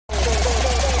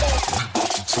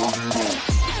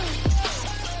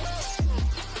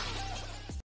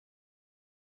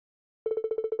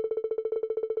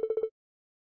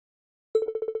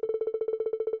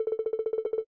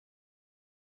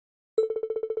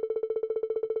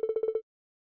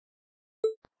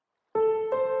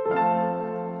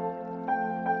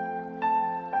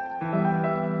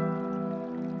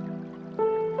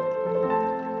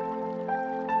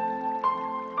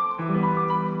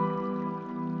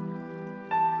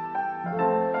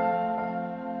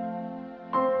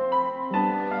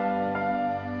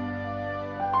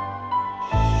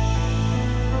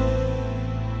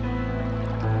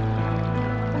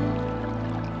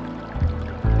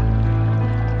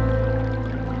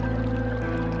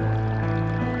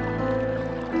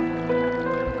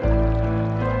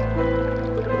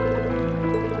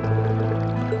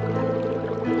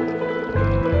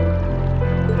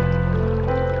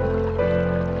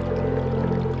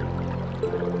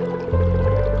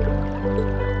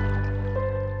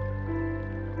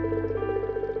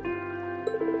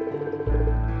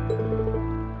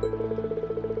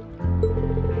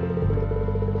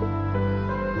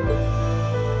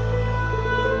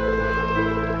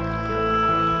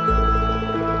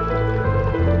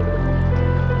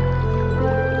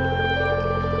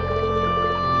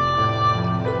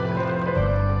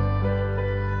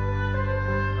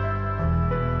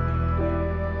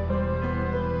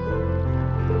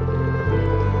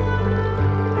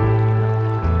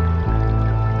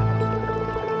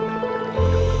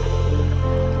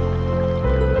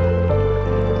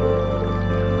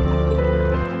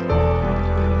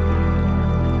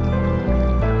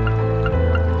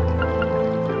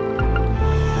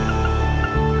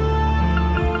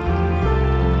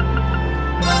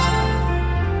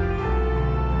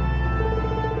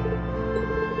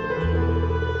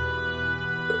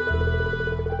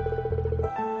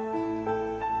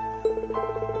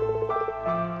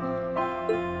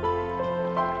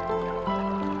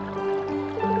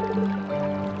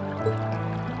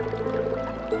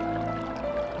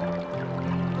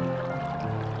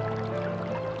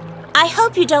I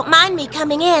hope you don't mind me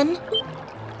coming in.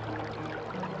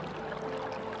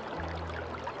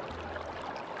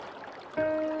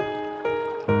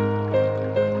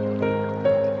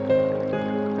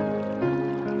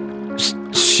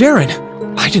 Sharon!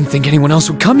 I didn't think anyone else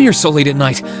would come here so late at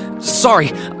night.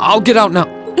 Sorry, I'll get out now.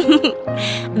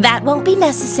 That won't be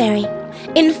necessary.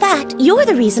 In fact, you're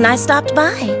the reason I stopped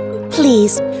by.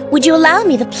 Please, would you allow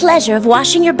me the pleasure of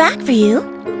washing your back for you?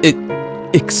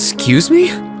 Excuse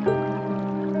me?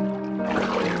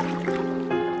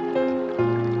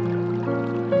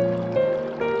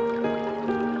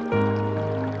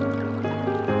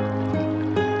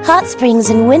 Hot springs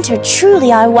in winter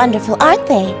truly are wonderful, aren't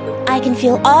they? I can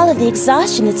feel all of the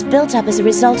exhaustion that's built up as a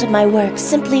result of my work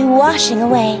simply washing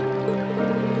away.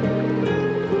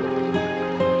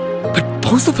 But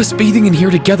both of us bathing in here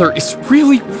together is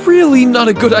really not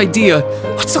a good idea.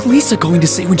 What's Elisa going to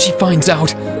say when she finds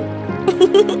out?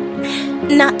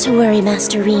 Not to worry,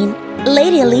 Master Reen.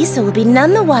 Lady Elisa will be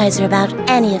none the wiser about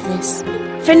any of this.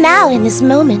 For now, in this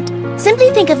moment, simply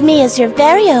think of me as your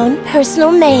very own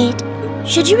personal maid.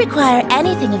 Should you require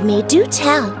anything of me, do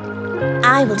tell.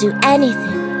 I will do anything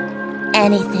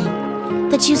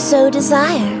that you so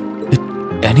desire.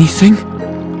 Anything?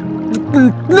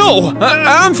 No!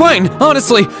 I'm fine,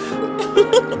 honestly.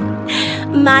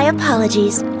 My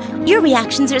apologies. Your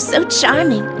reactions are so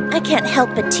charming. I can't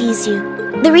help but tease you.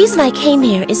 The reason I came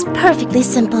here is perfectly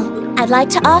simple. I'd like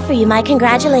to offer you my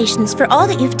congratulations for all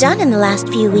that you've done in the last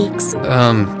few weeks.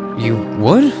 You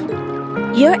would?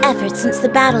 Your efforts since the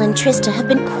battle in Trista have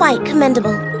been quite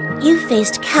commendable. You've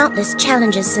faced countless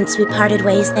challenges since we parted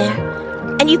ways there,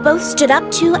 and you've both stood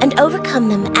up to and overcome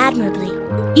them admirably.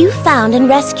 You found and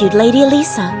rescued Lady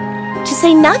Elisa, to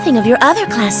say nothing of your other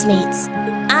classmates.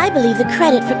 I believe the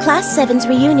credit for Class 7's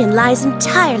reunion lies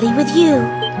entirely with you.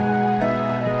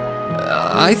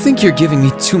 I think you're giving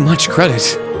me too much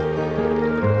credit.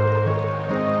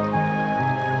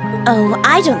 Oh,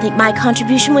 I don't think my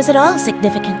contribution was at all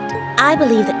significant. I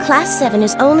believe that Class 7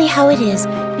 is only how it is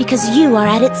because you are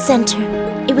at its center.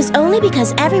 It was only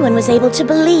because everyone was able to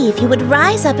believe you would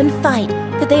rise up and fight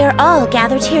that they are all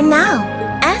gathered here now.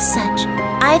 As such,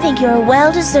 I think you are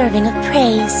well deserving of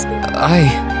praise.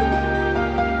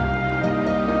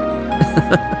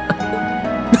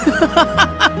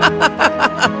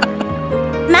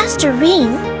 Master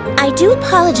Reen, I do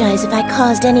apologize if I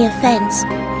caused any offense,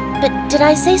 but did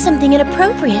I say something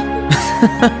inappropriate?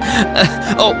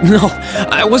 Oh, no,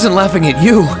 I wasn't laughing at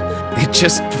you. It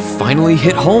just finally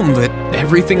hit home that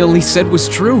everything Elise said was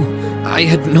true. I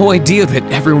had no idea that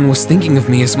everyone was thinking of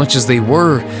me as much as they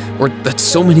were, or that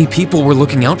so many people were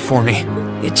looking out for me.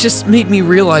 It just made me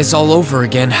realize all over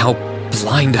again how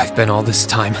blind I've been all this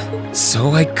time.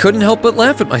 So I couldn't help but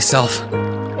laugh at myself.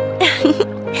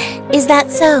 Is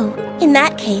that so? In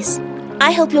that case,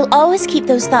 I hope you'll always keep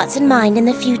those thoughts in mind in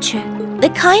the future. The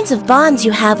kinds of bonds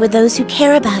you have with those who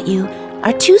care about you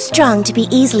are too strong to be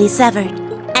easily severed.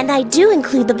 And I do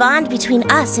include the bond between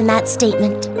us in that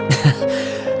statement.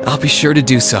 I'll be sure to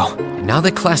do so. And now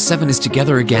that Class 7 is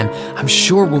together again, I'm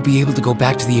sure we'll be able to go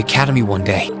back to the Academy one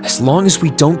day. As long as we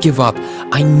don't give up,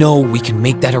 I know we can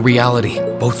make that a reality,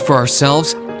 both for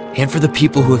ourselves and for the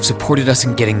people who have supported us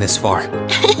in getting this far.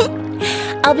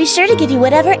 I'll be sure to give you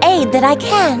whatever aid that I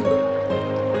can.